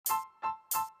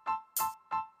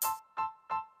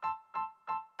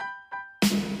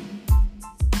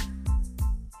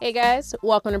Hey guys,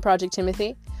 welcome to Project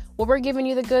Timothy, where we're giving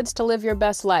you the goods to live your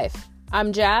best life.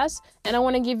 I'm Jazz, and I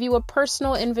want to give you a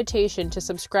personal invitation to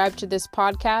subscribe to this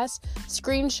podcast,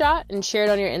 screenshot, and share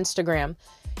it on your Instagram.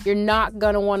 You're not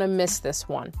going to want to miss this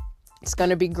one. It's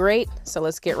going to be great, so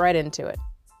let's get right into it.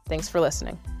 Thanks for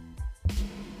listening.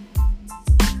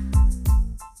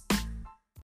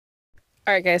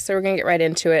 All right, guys, so we're going to get right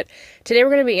into it. Today, we're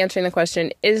going to be answering the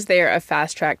question, is there a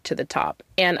fast track to the top?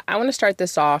 And I want to start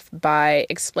this off by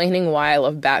explaining why I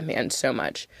love Batman so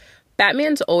much.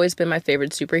 Batman's always been my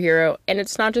favorite superhero, and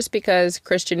it's not just because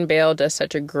Christian Bale does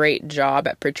such a great job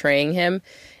at portraying him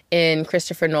in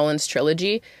Christopher Nolan's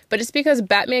trilogy, but it's because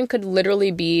Batman could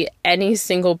literally be any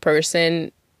single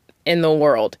person in the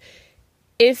world.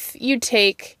 If you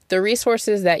take the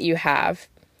resources that you have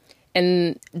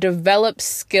and develop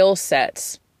skill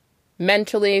sets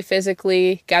mentally,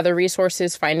 physically, gather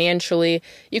resources financially,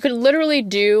 you could literally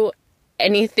do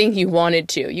anything you wanted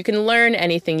to. You can learn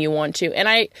anything you want to. And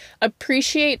I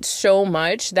appreciate so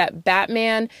much that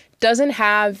Batman doesn't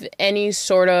have any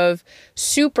sort of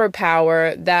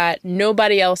superpower that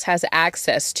nobody else has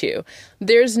access to.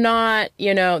 There's not,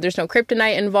 there's no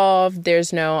kryptonite involved.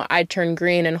 There's no I turn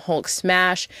green and Hulk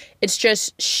smash. It's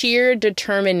just sheer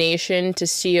determination to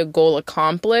see a goal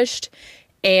accomplished,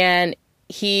 and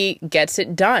he gets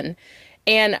it done.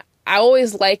 And I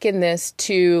always liken this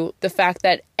to the fact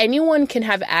that anyone can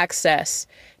have access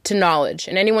to knowledge,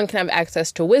 and anyone can have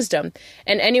access to wisdom,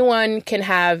 and anyone can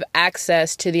have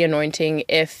access to the anointing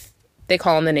if they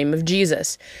call on the name of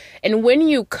Jesus. And when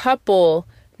you couple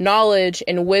knowledge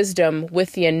and wisdom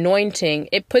with the anointing,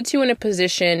 it puts you in a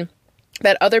position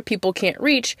that other people can't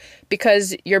reach,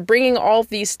 because you're bringing all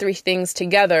these three things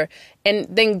together, and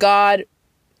then God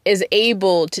is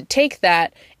able to take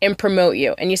that and promote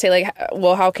you. And you say,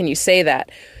 well, how can you say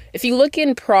that? If you look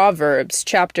in Proverbs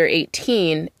chapter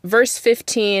 18, verse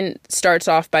 15 starts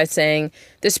off by saying,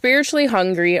 "The spiritually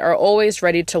hungry are always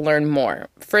ready to learn more,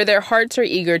 for their hearts are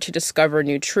eager to discover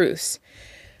new truths."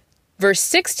 Verse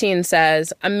 16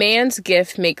 says, "A man's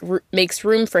gift makes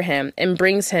room for him and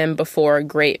brings him before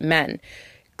great men."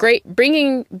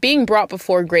 Being brought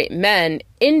before great men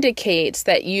indicates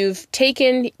that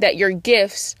that your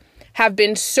gifts have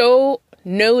been so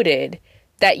noted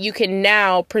that you can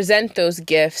now present those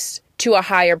gifts to a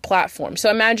higher platform.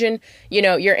 So imagine,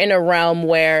 you're in a realm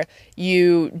where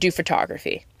you do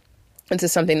photography. This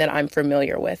is something that I'm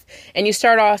familiar with. And you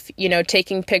start off,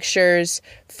 taking pictures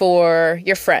for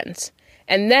your friends.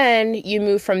 And then you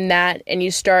move from that and you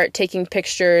start taking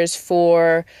pictures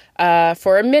for a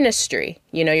ministry.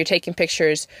 You're taking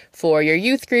pictures for your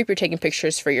youth group, you're taking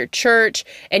pictures for your church,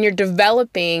 and you're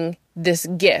developing this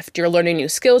gift. You're learning new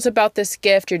skills about this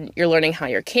gift. You're learning how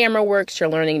your camera works. You're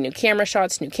learning new camera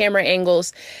shots, new camera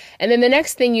angles. And then the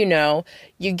next thing you know,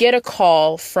 you get a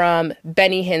call from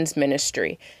Benny Hinn's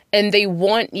ministry, and they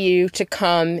want you to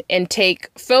come and take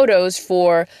photos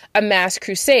for a mass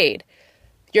crusade.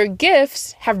 Your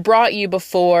gifts have brought you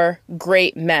before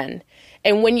great men.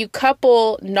 And when you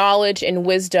couple knowledge and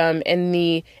wisdom and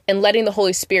letting the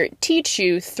Holy Spirit teach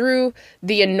you through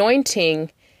the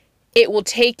anointing, it will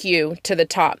take you to the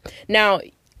top. Now,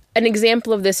 an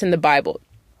example of this in the Bible,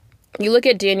 you look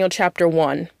at Daniel chapter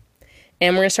 1,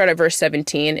 and we're going to start at verse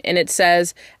 17, and it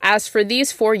says, "As for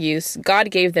these four youths, God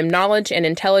gave them knowledge and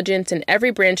intelligence in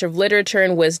every branch of literature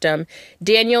and wisdom.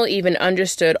 Daniel even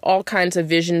understood all kinds of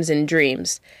visions and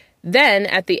dreams. Then,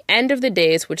 at the end of the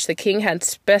days which the king had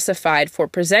specified for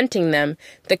presenting them,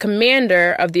 the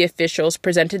commander of the officials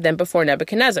presented them before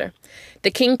Nebuchadnezzar. The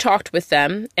king talked with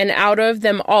them, and out of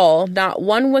them all, not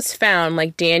one was found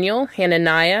like Daniel,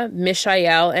 Hananiah,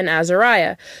 Mishael, and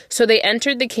Azariah. So they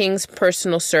entered the king's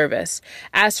personal service.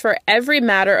 As for every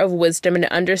matter of wisdom and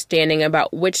understanding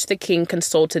about which the king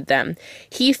consulted them,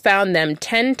 he found them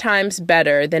 10 times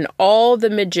better than all the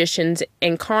magicians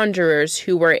and conjurers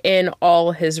who were in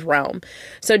all his realm."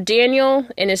 So Daniel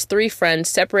and his 3 friends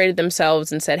separated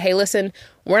themselves and said, "Hey, listen,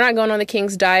 we're not going on the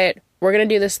king's diet. We're going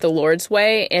to do this the Lord's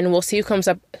way, and we'll see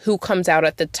who comes out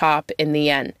at the top in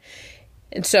the end."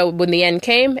 And so when the end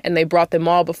came and they brought them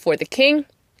all before the king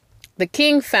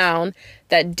found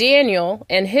that Daniel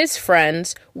and his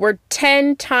friends were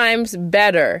 10 times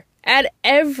better at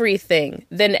everything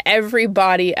than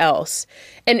everybody else.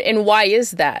 And why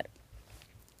is that?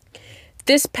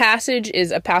 This passage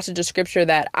is a passage of scripture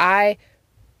that I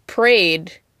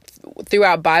prayed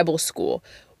throughout Bible school.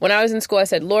 When I was in school, I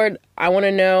said, "Lord, I want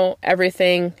to know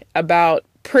everything about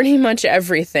pretty much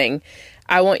everything.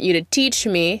 I want you to teach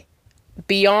me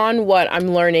beyond what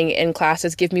I'm learning in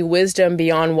classes. Give me wisdom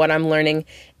beyond what I'm learning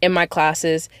in my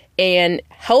classes, and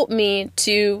help me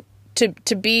to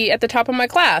to be at the top of my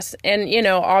class. And,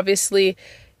 obviously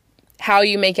how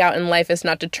you make out in life is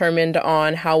not determined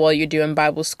on how well you do in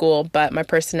Bible school, but my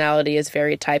personality is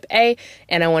very type A,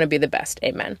 and I want to be the best.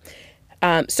 Amen.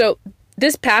 So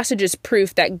this passage is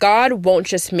proof that God won't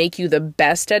just make you the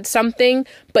best at something,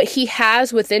 but he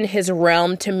has within his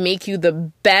realm to make you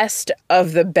the best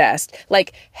of the best,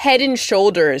 like head and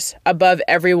shoulders above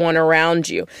everyone around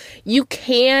you. You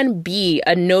can be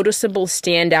a noticeable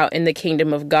standout in the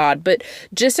kingdom of God, but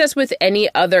just as with any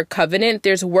other covenant,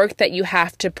 there's work that you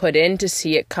have to put in to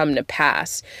see it come to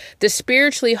pass. The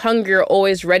spiritually hungry are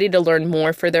always ready to learn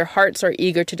more, for their hearts are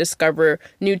eager to discover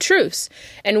new truths.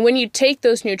 And when you take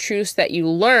those new truths that you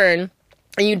learn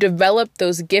and you develop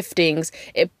those giftings,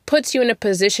 it puts you in a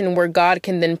position where God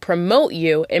can then promote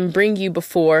you and bring you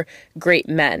before great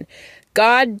men.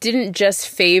 God didn't just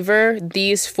favor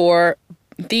these four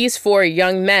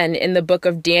young men in the book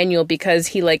of Daniel because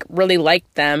he really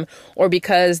liked them or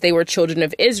because they were children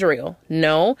of Israel.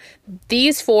 No,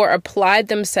 these four applied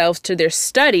themselves to their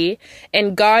study,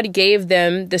 and God gave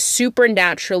them the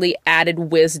supernaturally added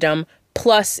wisdom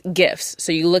plus gifts.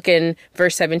 So you look in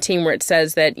verse 17 where it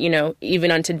says that, even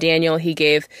unto Daniel, he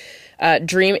gave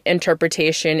dream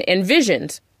interpretation and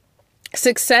visions.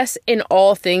 Success in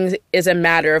all things is a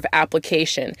matter of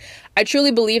application. I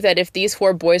truly believe that if these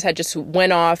four boys had just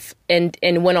went off and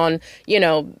went on,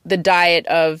 the diet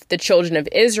of the children of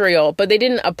Israel, but they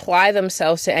didn't apply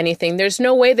themselves to anything, there's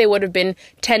no way they would have been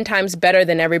 10 times better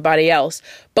than everybody else.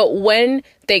 But when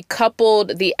they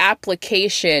coupled the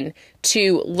application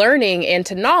to learning and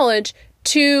to knowledge,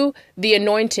 to the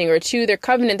anointing or to their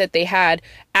covenant that they had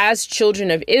as children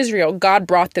of Israel, God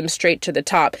brought them straight to the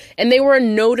top. And they were a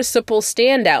noticeable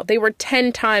standout. They were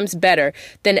 10 times better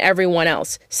than everyone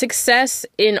else. Success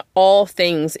in all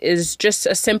things is just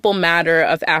a simple matter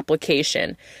of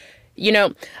application.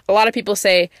 A lot of people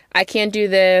say, I can't do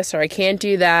this, or I can't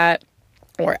do that,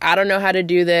 or I don't know how to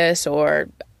do this, or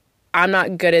I'm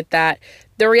not good at that.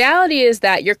 The reality is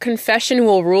that your confession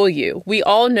will rule you. We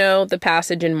all know the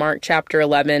passage in Mark chapter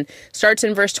 11, starts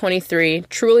in verse 23.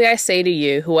 Truly I say to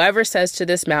you, whoever says to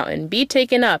this mountain, be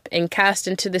taken up and cast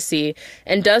into the sea,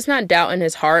 and does not doubt in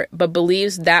his heart, but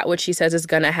believes that which he says is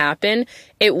going to happen,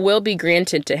 it will be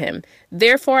granted to him.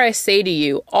 Therefore I say to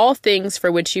you, all things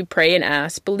for which you pray and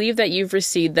ask, believe that you've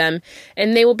received them,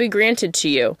 and they will be granted to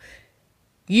you.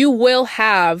 You will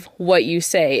have what you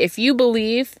say. If you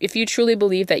truly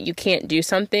believe that you can't do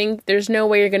something, there's no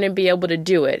way you're going to be able to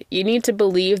do it. You need to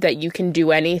believe that you can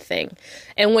do anything.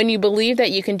 And when you believe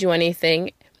that you can do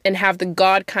anything and have the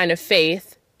God kind of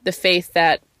faith, the faith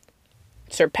that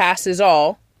surpasses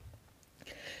all,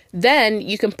 then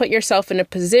you can put yourself in a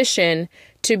position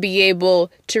to be able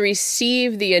to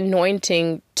receive the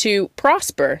anointing to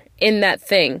prosper in that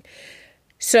thing.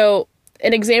 So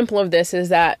an example of this is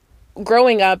that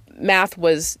growing up, math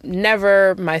was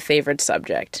never my favorite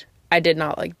subject. I did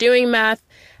not like doing math.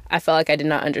 I felt like I did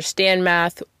not understand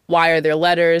math. Why are there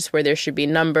letters where there should be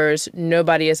numbers?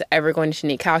 Nobody is ever going to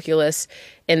need calculus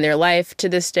in their life. To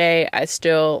this day, I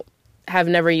still have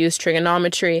never used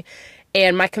trigonometry.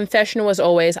 And my confession was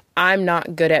always, I'm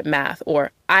not good at math,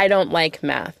 or I don't like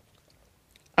math.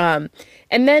 And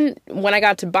then when I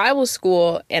got to Bible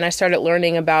school and I started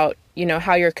learning about,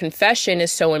 how your confession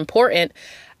is so important,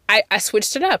 I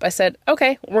switched it up. I said,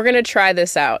 okay, we're going to try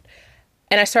this out.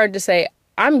 And I started to say,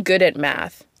 I'm good at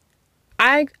math.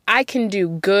 I can do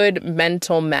good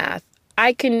mental math.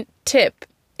 I can tip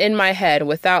in my head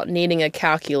without needing a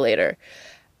calculator.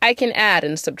 I can add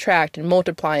and subtract and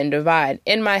multiply and divide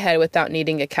in my head without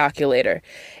needing a calculator.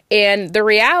 And the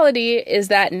reality is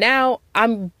that now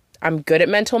I'm good at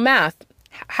mental math.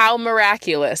 How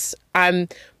miraculous. I'm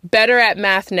better at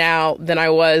math now than I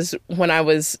was when I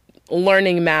was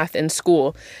learning math in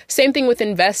school. Same thing with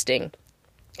investing.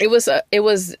 It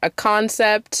was a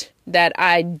concept that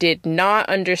I did not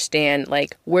understand.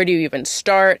 Like, where do you even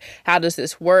start? How does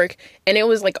this work? And it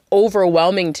was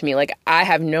overwhelming to me. I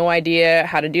have no idea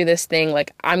how to do this thing.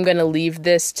 I'm going to leave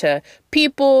this to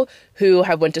people who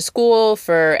have went to school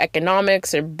for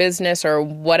economics or business or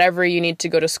whatever you need to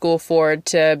go to school for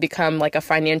to become a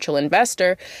financial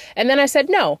investor. And then I said,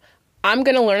 no, I'm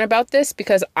going to learn about this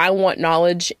because I want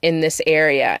knowledge in this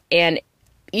area. And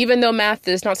even though math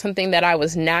is not something that I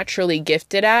was naturally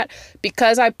gifted at,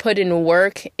 because I put in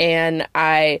work and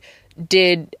I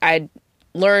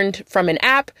learned from an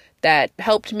app that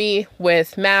helped me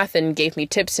with math and gave me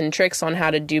tips and tricks on how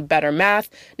to do better math.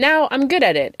 Now I'm good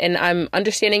at it and I'm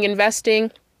understanding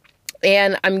investing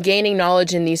and I'm gaining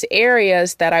knowledge in these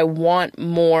areas that I want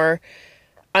more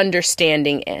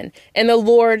understanding in. And the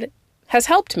Lord has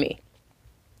helped me.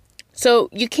 So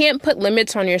you can't put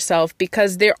limits on yourself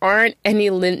because there aren't any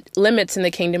limits in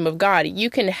the kingdom of God. You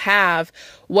can have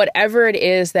whatever it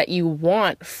is that you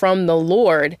want from the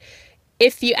Lord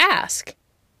if you ask.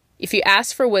 If you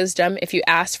ask for wisdom, if you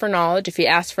ask for knowledge, if you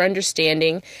ask for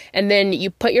understanding, and then you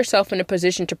put yourself in a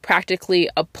position to practically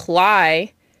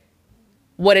apply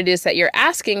what it is that you're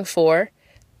asking for,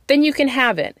 then you can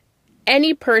have it.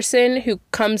 Any person who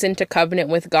comes into covenant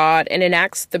with God and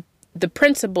enacts the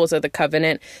principles of the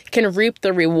covenant can reap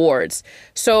the rewards.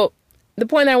 So the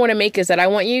point that I want to make is that I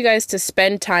want you guys to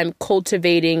spend time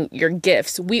cultivating your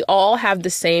gifts. We all have the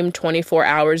same 24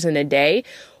 hours in a day.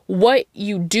 What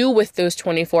you do with those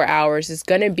 24 hours is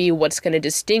going to be what's going to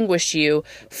distinguish you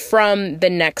from the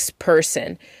next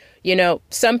person. You know,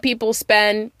 some people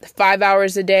spend 5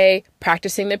 hours a day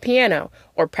practicing the piano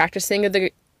or practicing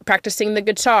the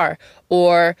guitar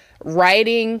or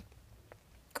writing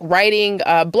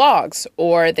blogs,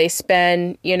 or they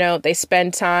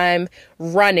spend time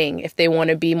running if they want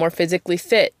to be more physically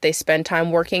fit. They spend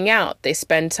time working out. They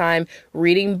spend time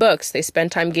reading books. They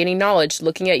spend time gaining knowledge,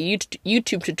 looking at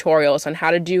YouTube tutorials on how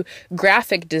to do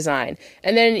graphic design.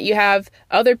 And then you have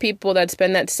other people that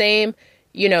spend that same,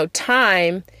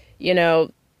 time,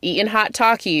 eating hot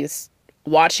Takis,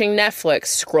 watching Netflix,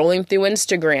 scrolling through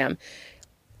Instagram,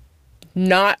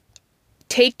 not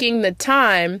taking the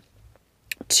time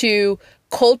to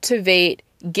cultivate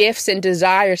gifts and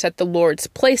desires that the Lord's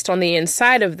placed on the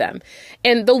inside of them.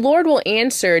 And the Lord will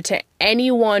answer to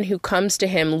anyone who comes to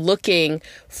him looking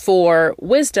for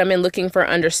wisdom and looking for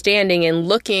understanding and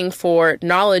looking for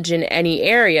knowledge in any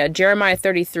area. Jeremiah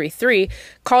 33:3,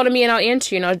 call to me and I'll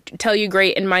answer you and I'll tell you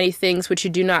great and mighty things which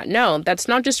you do not know. That's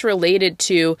not just related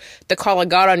to the call of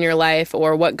God on your life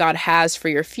or what God has for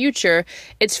your future.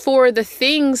 It's for the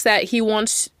things that he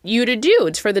wants you to do.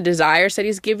 It's for the desires that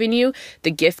he's given you,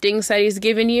 the giftings that he's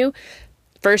given you.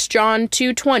 1 John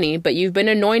 2:20, but you've been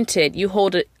anointed, you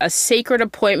hold a sacred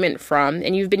appointment from,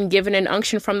 and you've been given an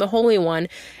unction from the Holy One,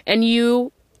 and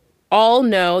you all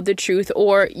know the truth,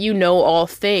 or you know all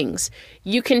things.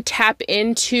 You can tap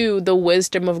into the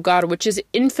wisdom of God, which is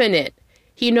infinite.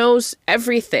 He knows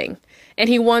everything, and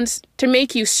he wants to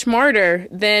make you smarter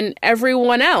than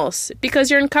everyone else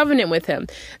because you're in covenant with him.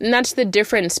 And that's the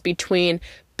difference between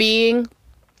being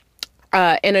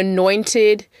an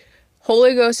anointed,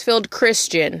 Holy Ghost-filled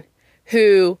Christian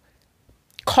who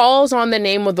calls on the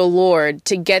name of the Lord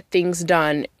to get things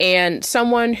done, and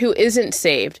someone who isn't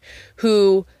saved,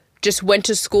 who just went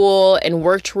to school and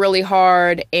worked really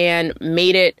hard and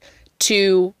made it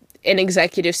to an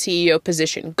executive CEO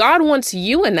position. God wants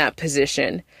you in that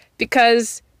position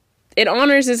because it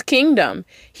honors his kingdom.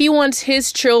 He wants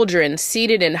his children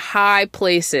seated in high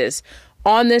places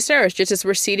on this earth, just as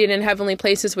we're seated in heavenly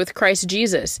places with Christ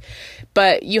Jesus.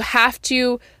 But you have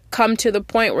to come to the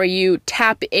point where you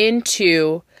tap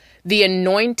into the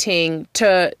anointing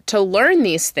to learn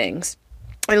these things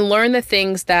and learn the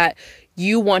things that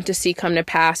you want to see come to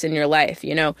pass in your life.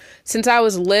 Since I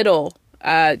was little,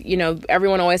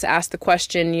 everyone always asked the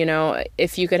question,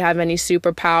 if you could have any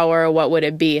superpower, what would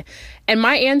it be? And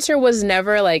my answer was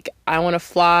never like, I want to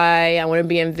fly, I want to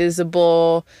be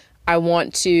invisible, I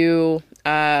want to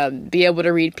be able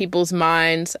to read people's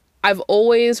minds. I've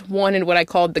always wanted what I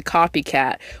called the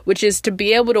copycat, which is to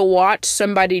be able to watch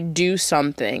somebody do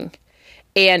something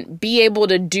and be able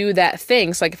to do that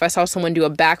thing. So like if I saw someone do a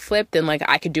backflip, then like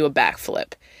I could do a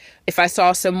backflip. If I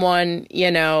saw someone,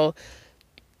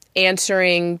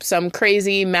 answering some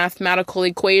crazy mathematical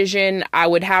equation, I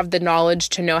would have the knowledge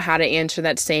to know how to answer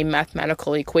that same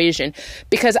mathematical equation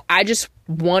because I just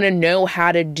want to know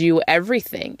how to do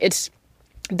everything. It's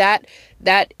that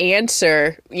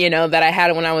answer, that I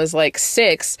had when I was like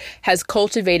 6 has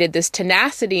cultivated this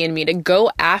tenacity in me to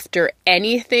go after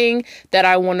anything that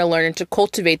I want to learn and to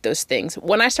cultivate those things.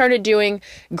 When I started doing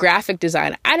graphic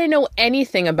design, I didn't know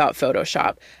anything about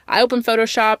Photoshop. I opened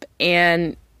Photoshop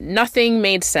and nothing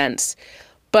made sense,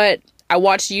 but I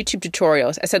watched YouTube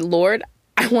tutorials. I said, Lord,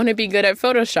 I want to be good at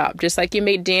Photoshop. Just like you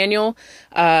made Daniel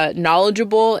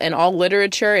knowledgeable in all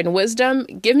literature and wisdom,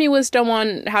 give me wisdom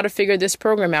on how to figure this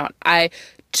program out. I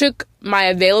took my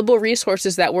available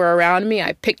resources that were around me.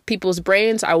 I picked people's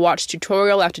brains. I watched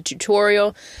tutorial after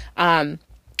tutorial, and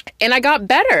I got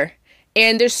better.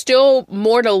 And there's still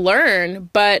more to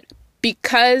learn, but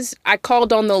because I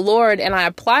called on the Lord and I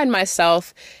applied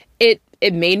myself, it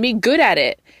made me good at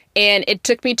it. And it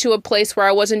took me to a place where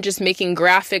I wasn't just making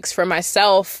graphics for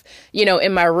myself,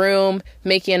 in my room,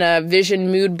 making a vision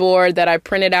mood board that I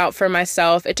printed out for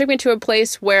myself. It took me to a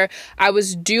place where I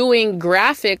was doing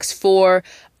graphics for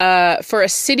a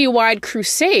citywide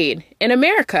crusade in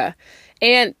America.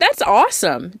 And that's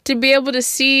awesome to be able to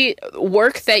see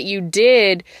work that you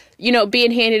did,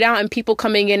 being handed out and people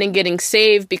coming in and getting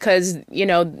saved because,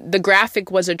 the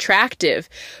graphic was attractive.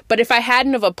 But if I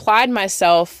hadn't have applied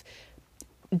myself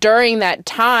during that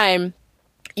time,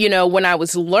 when I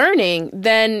was learning,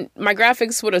 then my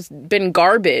graphics would have been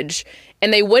garbage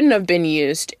and they wouldn't have been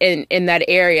used in that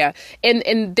area.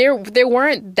 And there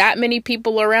weren't that many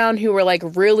people around who were like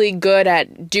really good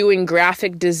at doing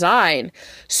graphic design.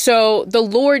 So the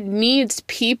Lord needs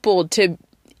people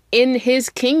in his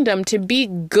kingdom to be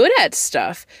good at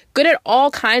stuff, good at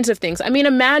all kinds of things. I mean,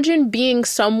 imagine being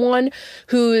someone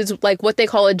who is like what they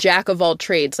call a jack of all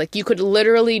trades. Like you could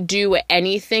literally do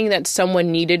anything that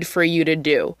someone needed for you to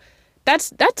do.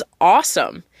 That's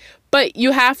awesome. But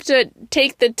you have to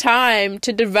take the time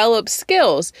to develop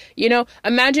skills.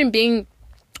 Imagine being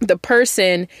the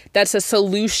person that's a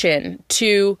solution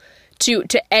to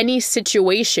any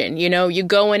situation. You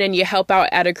go in and you help out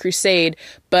at a crusade,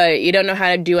 but you don't know how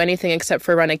to do anything except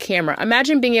for run a camera.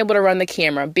 Imagine being able to run the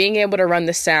camera, being able to run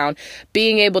the sound,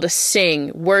 being able to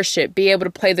sing, worship, be able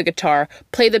to play the guitar,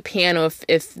 play the piano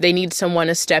if they need someone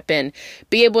to step in,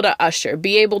 be able to usher,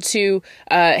 be able to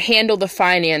handle the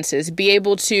finances, be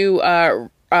able to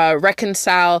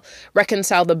reconcile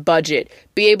the budget,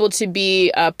 be able to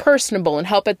be personable and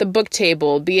help at the book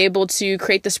table, be able to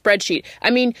create the spreadsheet. I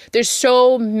mean, there's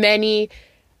so many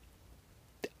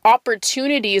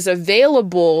opportunities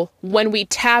available when we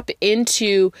tap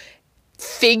into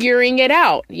figuring it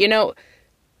out.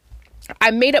 I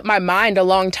made up my mind a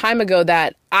long time ago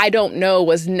that I don't know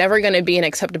was never going to be an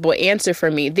acceptable answer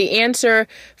for me. The answer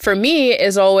for me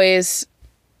is always,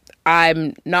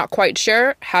 I'm not quite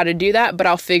sure how to do that, but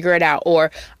I'll figure it out. Or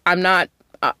I'm not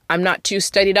too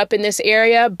studied up in this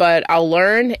area, but I'll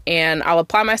learn and I'll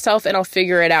apply myself and I'll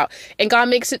figure it out. And God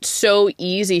makes it so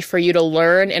easy for you to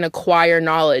learn and acquire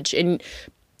knowledge. And,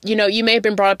 you may have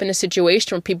been brought up in a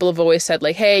situation where people have always said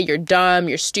like, hey, you're dumb,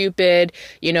 you're stupid,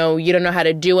 you don't know how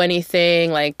to do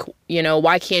anything. Like,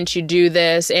 why can't you do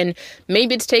this? And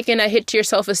maybe it's taken a hit to your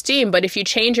self-esteem. But if you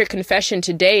change your confession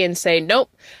today and say, nope,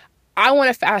 I want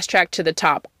to fast track to the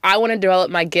top. I want to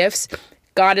develop my gifts.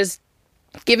 God has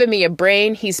given me a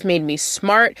brain. He's made me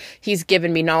smart. He's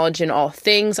given me knowledge in all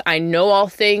things. I know all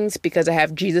things because I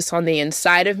have Jesus on the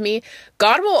inside of me.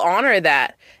 God will honor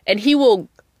that, and he will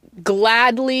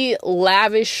gladly,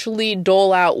 lavishly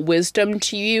dole out wisdom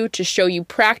to you to show you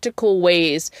practical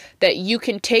ways that you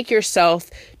can take yourself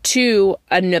to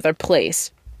another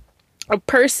place. A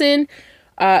person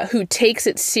who takes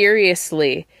it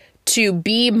seriously to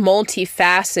be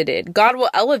multifaceted, God will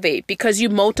elevate because you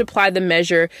multiply the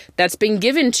measure that's been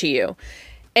given to you.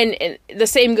 And the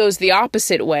same goes the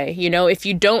opposite way. If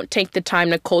you don't take the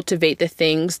time to cultivate the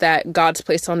things that God's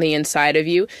placed on the inside of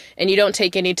you, and you don't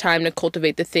take any time to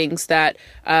cultivate the things that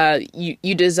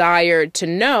you desire to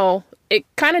know, it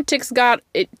kind of ticks God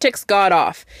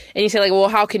off. And you say like, well,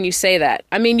 how can you say that?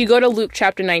 I mean, you go to Luke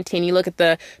chapter 19, you look at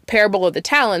the parable of the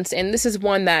talents, and this is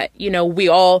one that, we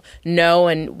all know,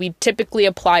 and we typically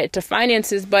apply it to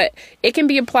finances, but it can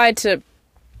be applied to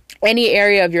any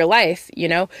area of your life.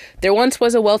 There once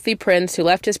was a wealthy prince who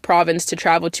left his province to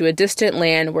travel to a distant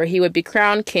land where he would be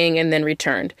crowned king and then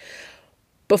returned.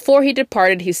 Before he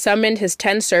departed, he summoned his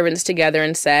 10 servants together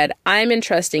and said, I am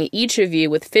entrusting each of you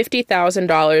with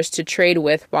 $50,000 to trade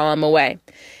with while I'm away.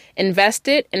 Invest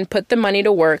it and put the money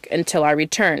to work until I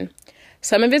return.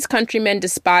 Some of his countrymen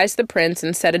despised the prince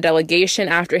and sent a delegation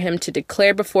after him to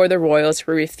declare before the royals,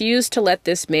 we refuse to let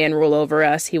this man rule over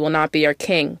us. He will not be our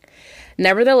king.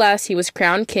 Nevertheless, he was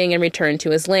crowned king and returned to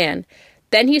his land.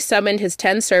 Then he summoned his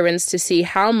 10 servants to see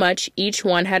how much each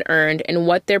one had earned and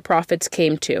what their profits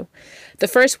came to. The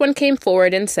first one came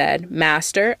forward and said,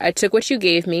 Master, I took what you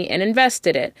gave me and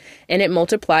invested it, and it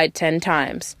multiplied 10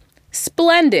 times.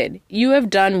 Splendid! You have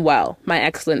done well, my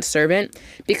excellent servant.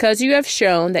 Because you have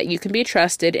shown that you can be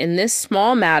trusted in this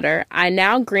small matter, I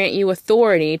now grant you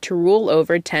authority to rule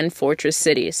over 10 fortress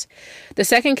cities. The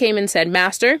second came and said,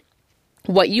 Master,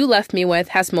 what you left me with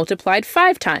has multiplied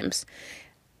 5 times.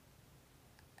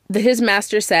 His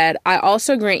master said, I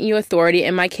also grant you authority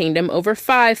in my kingdom over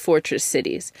 5 fortress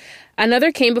cities.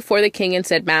 Another came before the king and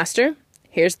said, Master,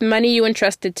 here's the money you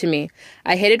entrusted to me.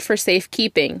 I hid it for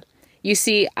safekeeping. You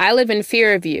see, I live in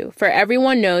fear of you, for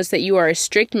everyone knows that you are a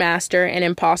strict master and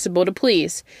impossible to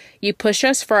please. You push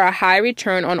us for a high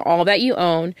return on all that you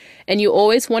own, and you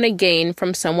always want to gain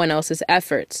from someone else's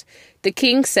efforts. The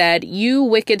king said, You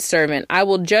wicked servant, I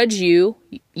will judge you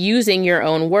using your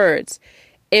own words.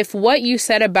 If what you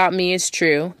said about me is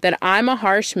true, that I'm a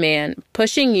harsh man,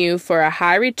 pushing you for a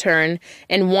high return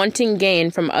and wanting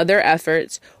gain from other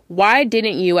efforts, Why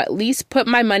didn't you at least put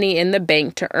my money in the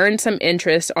bank to earn some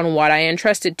interest on what I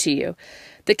entrusted to you?"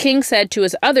 The king said to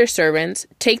his other servants,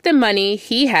 "Take the money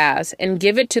he has and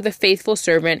give it to the faithful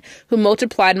servant who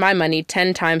multiplied my money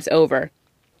 10 times over."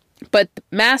 "But,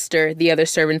 master," the other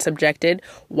servants objected,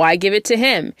 "why give it to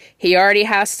him? He already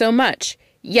has so much."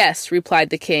 "Yes,"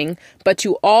 replied the king, "but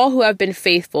to all who have been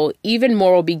faithful, even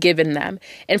more will be given them.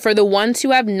 And for the ones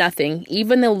who have nothing,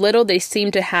 even the little they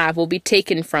seem to have will be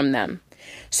taken from them."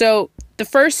 So the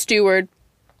first steward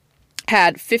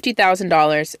had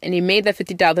 $50,000, and he made that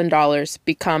 $50,000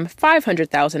 become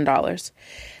 $500,000.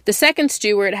 The second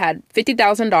steward had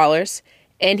 $50,000,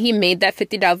 and he made that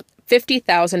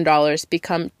 $50,000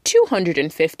 become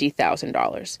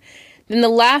 $250,000. Then the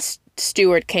last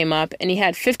steward came up, and he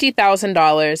had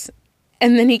 $50,000,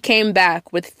 and then he came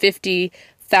back with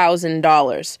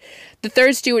 $50,000. The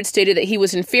third steward stated that he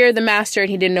was in fear of the master, and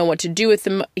he didn't know what to do with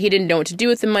the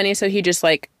money, so he just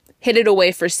hid it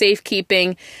away for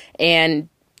safekeeping and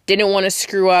didn't want to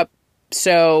screw up,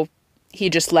 so he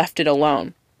just left it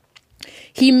alone.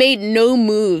 He made no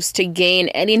moves to gain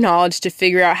any knowledge to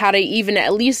figure out how to even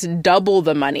at least double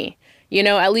the money.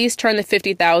 At least turn the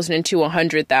 50,000 into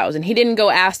 100,000. He didn't go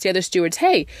ask the other stewards,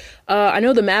 "Hey, I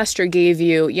know the master gave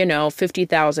you,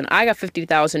 50,000. I got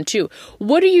 50,000 too.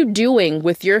 What are you doing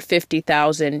with your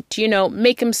 50,000 to,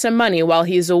 make him some money while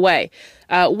he's away?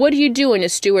 What are you doing to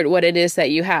steward what it is that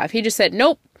you have?" He just said,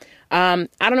 "Nope, I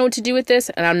don't know what to do with this,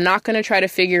 and I'm not going to try to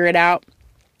figure it out."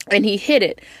 And he hid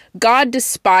it. God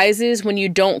despises when you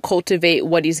don't cultivate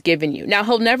what he's given you. Now,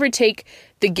 he'll never take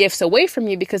the gifts away from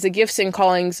you because the gifts and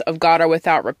callings of God are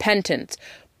without repentance.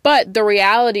 But the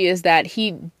reality is that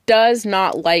he does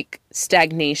not like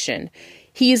stagnation.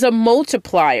 He's a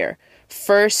multiplier.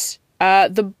 First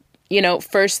the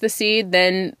seed,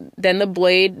 then the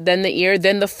blade, then the ear,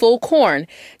 then the full corn.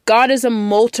 God is a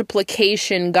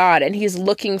multiplication God, and he's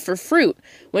looking for fruit.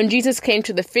 When Jesus came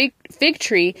to the fig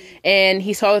tree and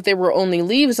he saw that there were only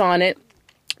leaves on it,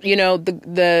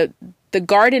 the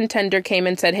garden tender came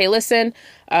and said, "Hey, listen,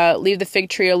 leave the fig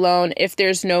tree alone. If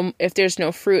there's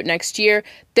no fruit next year,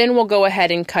 then we'll go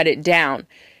ahead and cut it down."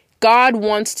 God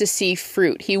wants to see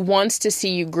fruit. He wants to see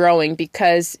you growing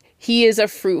because he is a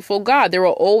fruitful God. There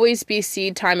will always be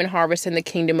seed time and harvest in the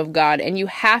kingdom of God, and you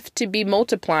have to be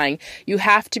multiplying. You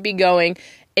have to be going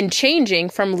and changing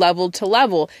from level to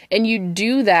level, and you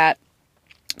do that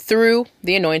through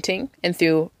the anointing and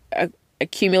through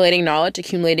accumulating knowledge,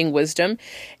 accumulating wisdom,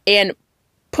 and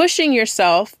pushing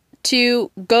yourself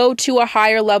to go to a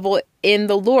higher level in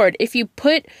the Lord. If you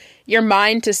put your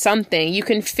mind to something, you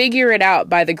can figure it out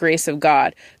by the grace of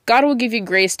God. God will give you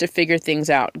grace to figure things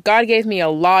out. God gave me a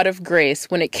lot of grace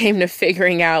when it came to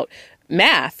figuring out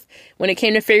math, when it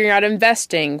came to figuring out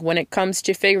investing, when it comes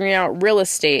to figuring out real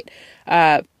estate,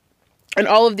 and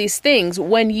all of these things.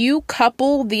 When you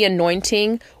couple the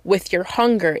anointing with your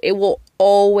hunger, it will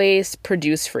always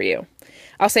produce for you.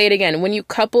 I'll say it again. When you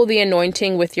couple the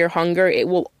anointing with your hunger, it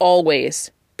will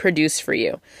always produce for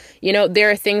you. There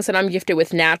are things that I'm gifted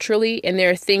with naturally, and there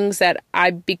are things that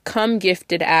I become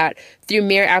gifted at through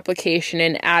mere application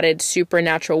and added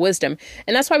supernatural wisdom.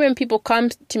 And that's why when people come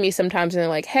to me sometimes and they're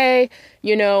like, "Hey,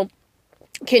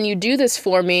 can you do this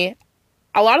for me?"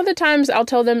 A lot of the times I'll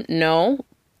tell them no,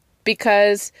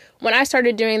 because when I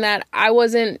started doing that, I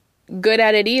wasn't good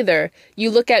at it either.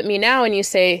 You look at me now and you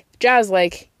say, "Jazz,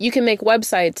 you can make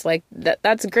websites,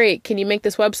 that's great. Can you make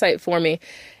this website for me?"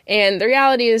 And the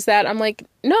reality is that I'm like,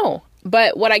 no.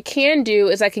 But what I can do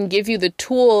is I can give you the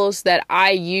tools that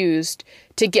I used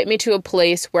to get me to a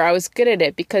place where I was good at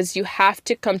it, because you have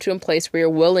to come to a place where you're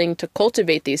willing to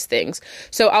cultivate these things.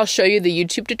 So I'll show you the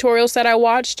YouTube tutorials that I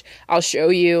watched. I'll show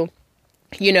you,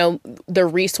 the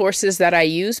resources that I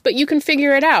use, but you can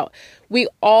figure it out. We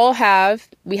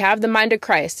have the mind of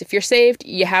Christ. If you're saved,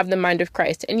 you have the mind of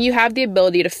Christ, and you have the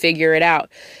ability to figure it out.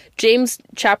 James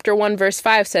chapter 1 verse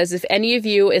 5 says, "If any of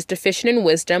you is deficient in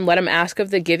wisdom, let him ask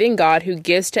of the giving God, who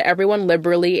gives to everyone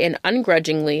liberally and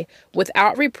ungrudgingly,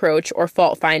 without reproach or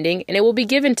fault finding, and it will be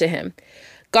given to him."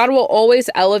 God will always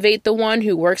elevate the one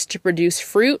who works to produce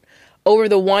fruit over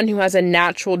the one who has a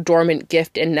natural dormant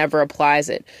gift and never applies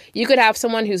it. You could have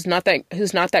someone who's not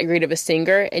that great of a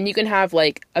singer, and you can have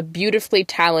a beautifully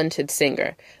talented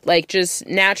singer, just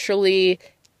naturally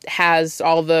has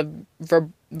all the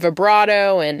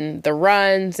vibrato and the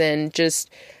runs and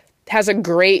just has a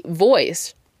great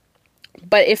voice.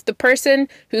 But if the person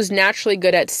who's naturally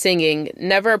good at singing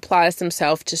never applies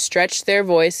themselves to stretch their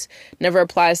voice, never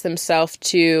applies themselves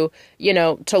to,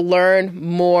 to learn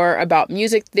more about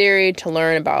music theory, to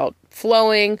learn about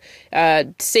flowing,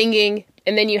 singing,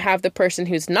 and then you have the person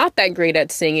who's not that great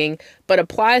at singing, but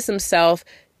applies themselves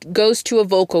goes to a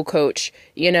vocal coach,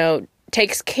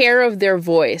 takes care of their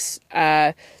voice,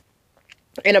 and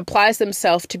applies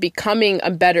themselves to becoming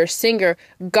a better singer,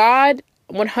 God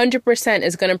 100%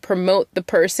 is going to promote the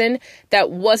person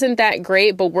that wasn't that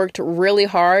great but worked really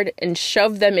hard and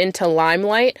shoved them into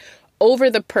limelight over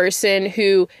the person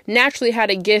who naturally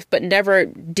had a gift but never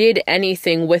did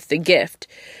anything with the gift.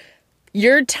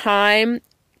 Your time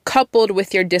coupled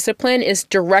with your discipline is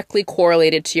directly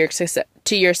correlated to your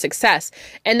success.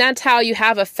 And that's how you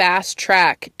have a fast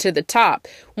track to the top.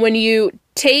 When you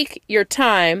take your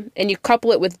time and you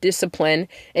couple it with discipline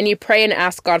and you pray and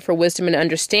ask God for wisdom and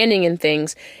understanding in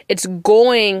things, it's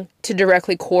going to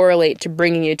directly correlate to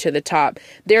bringing you to the top.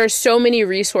 There are so many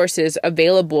resources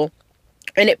available,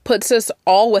 and it puts us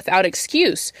all without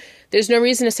excuse. There's no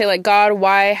reason to say, like, God,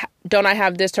 why don't I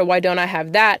have this or why don't I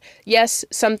have that? Yes,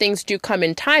 some things do come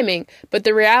in timing, but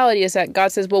the reality is that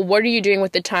God says, well, what are you doing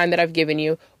with the time that I've given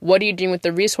you? What are you doing with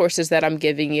the resources that I'm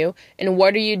giving you? And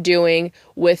what are you doing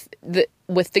with the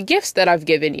gifts that I've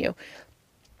given you?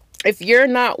 If you're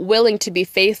not willing to be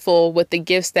faithful with the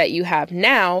gifts that you have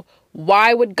now,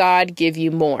 why would God give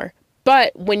you more?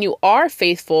 But when you are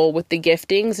faithful with the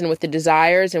giftings and with the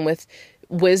desires and with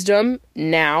wisdom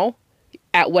now,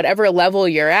 at whatever level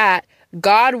you're at,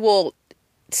 God will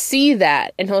see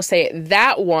that and he'll say,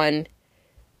 that one's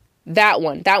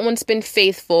been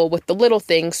faithful with the little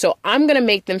things, so I'm going to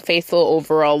make them faithful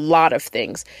over a lot of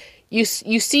things. You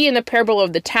see in the parable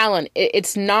of the talent,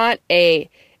 it's not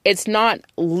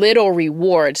little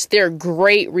rewards. They're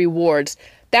great rewards.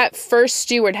 That first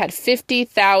steward had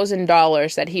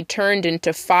 $50,000 that he turned into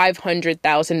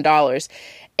 $500,000.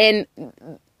 And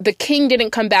the king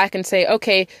didn't come back and say,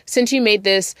 okay, since you made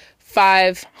this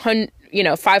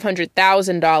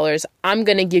 $500,000, I'm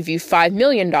going to give you $5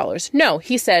 million. No,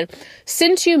 he said,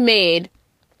 since you made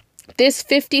this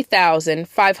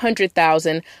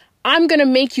 $50,000, I'm going to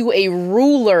make you a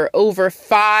ruler over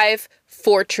 5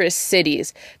 fortress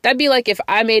cities. That'd be like if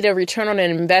I made a return on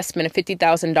an investment of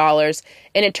 $50,000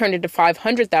 and it turned into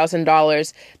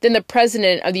 $500,000, then the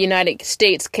president of the United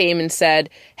States came and said,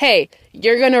 hey,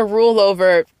 you're going to rule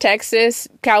over Texas,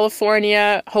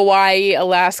 California, Hawaii,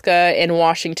 Alaska, and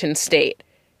Washington State.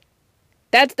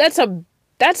 That's a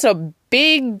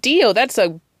big deal. That's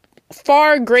a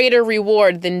far greater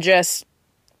reward than just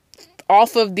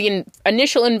off of the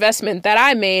initial investment that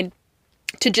I made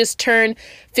to just turn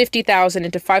 50,000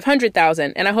 into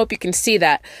 500,000. And I hope you can see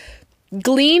that.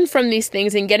 Glean from these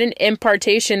things and get an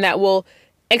impartation that will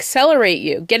accelerate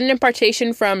you. Get an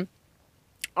impartation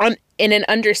and an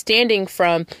understanding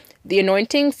from the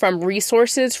anointing, from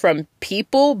resources, from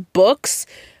people, books,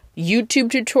 YouTube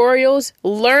tutorials.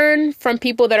 Learn from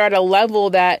people that are at a level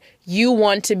that you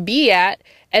want to be at,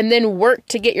 and then work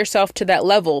to get yourself to that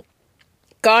level.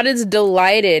 God is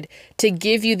delighted to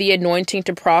give you the anointing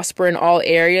to prosper in all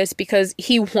areas because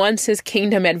he wants his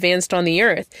kingdom advanced on the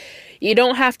earth. You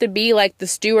don't have to be like the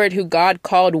steward who God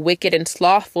called wicked and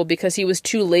slothful because he was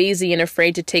too lazy and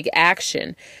afraid to take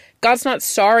action. God's not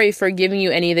sorry for giving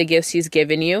you any of the gifts he's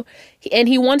given you. And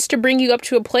he wants to bring you up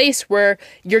to a place where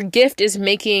your gift is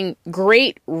making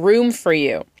great room for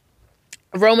you.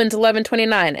 Romans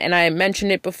 11:29, and I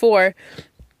mentioned it before,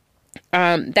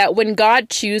 that when God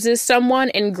chooses someone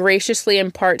and graciously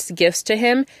imparts gifts to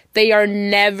him, they are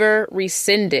never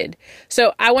rescinded.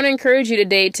 So I want to encourage you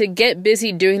today to get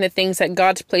busy doing the things that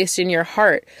God's placed in your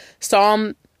heart.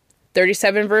 Psalm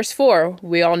 37 verse 4,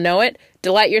 we all know it.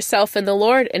 Delight yourself in the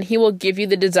Lord, and he will give you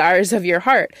the desires of your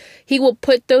heart. He will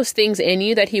put those things in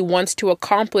you that he wants to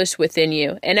accomplish within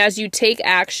you. And as you take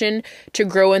action to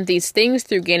grow in these things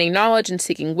through gaining knowledge and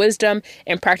seeking wisdom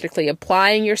and practically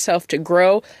applying yourself to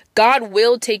grow, God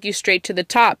will take you straight to the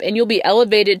top, and you'll be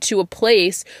elevated to a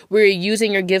place where you're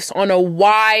using your gifts on a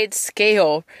wide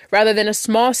scale rather than a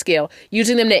small scale,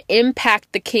 using them to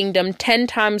impact the kingdom 10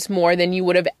 times more than you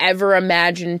would have ever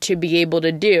imagined to be able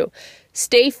to do.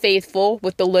 Stay faithful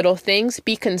with the little things.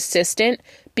 Be consistent.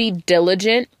 Be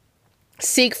diligent.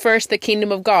 Seek first the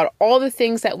kingdom of God. All the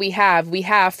things that we have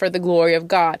for the glory of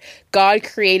God. God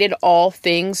created all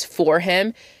things for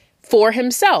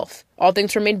himself. All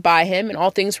things were made by him, and all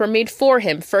things were made for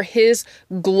him, for his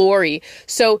glory.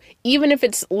 So even if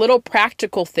it's little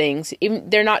practical things,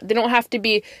 they don't have to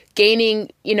be gaining,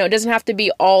 it doesn't have to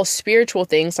be all spiritual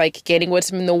things like gaining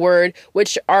wisdom in the word,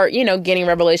 which are, gaining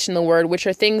revelation in the word, which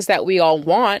are things that we all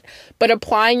want, but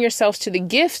applying yourselves to the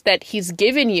gifts that he's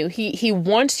given you. He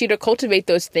wants you to cultivate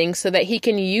those things so that he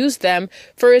can use them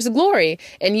for his glory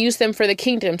and use them for the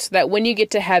kingdom, so that when you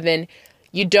get to heaven,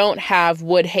 you don't have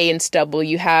wood, hay, and stubble.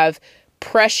 You have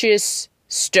precious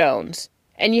stones.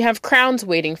 and you have crowns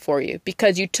waiting for you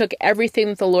because you took everything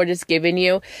that the Lord has given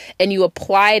you and you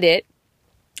applied it,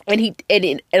 and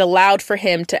it allowed for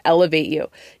him to elevate you,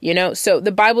 you know? So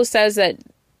the Bible says that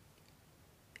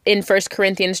in 1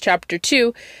 Corinthians chapter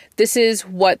 2, this is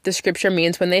what the scripture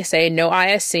means when they say, no eye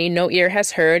has seen, no ear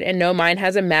has heard, and no mind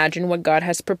has imagined what God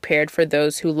has prepared for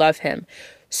those who love him.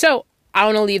 So I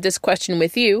want to leave this question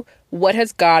with you. What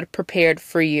has God prepared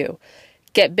for you?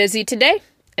 Get busy today,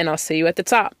 and I'll see you at the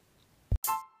top.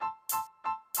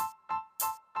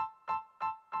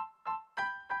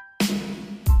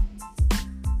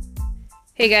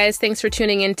 Hey guys, thanks for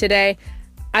tuning in today.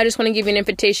 I just want to give you an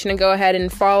invitation to go ahead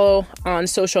and follow on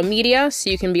social media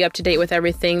so you can be up to date with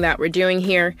everything that we're doing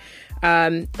here.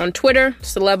 On Twitter,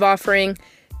 it's the Love Offering.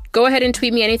 Go ahead and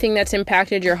tweet me anything that's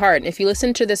impacted your heart. If you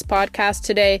listened to this podcast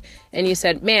today and you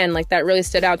said, man, like that really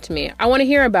stood out to me, I want to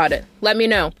hear about it. Let me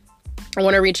know. I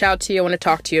want to reach out to you. I want to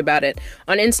talk to you about it.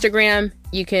 On Instagram,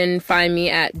 you can find me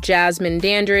at Jasmine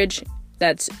Dandridge.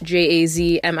 That's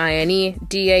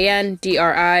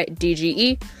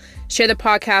JazmineDandridge. Share the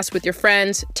podcast with your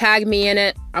friends. Tag me in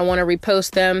it. I want to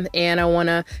repost them and I want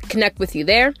to connect with you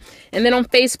there. And then on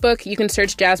Facebook, you can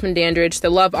search Jasmine Dandridge, the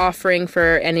Love Offering,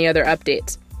 for any other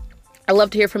updates. I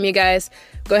love to hear from you guys.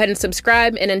 Go ahead and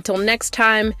subscribe. And until next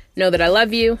time, know that I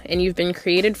love you and you've been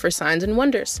created for signs and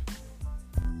wonders.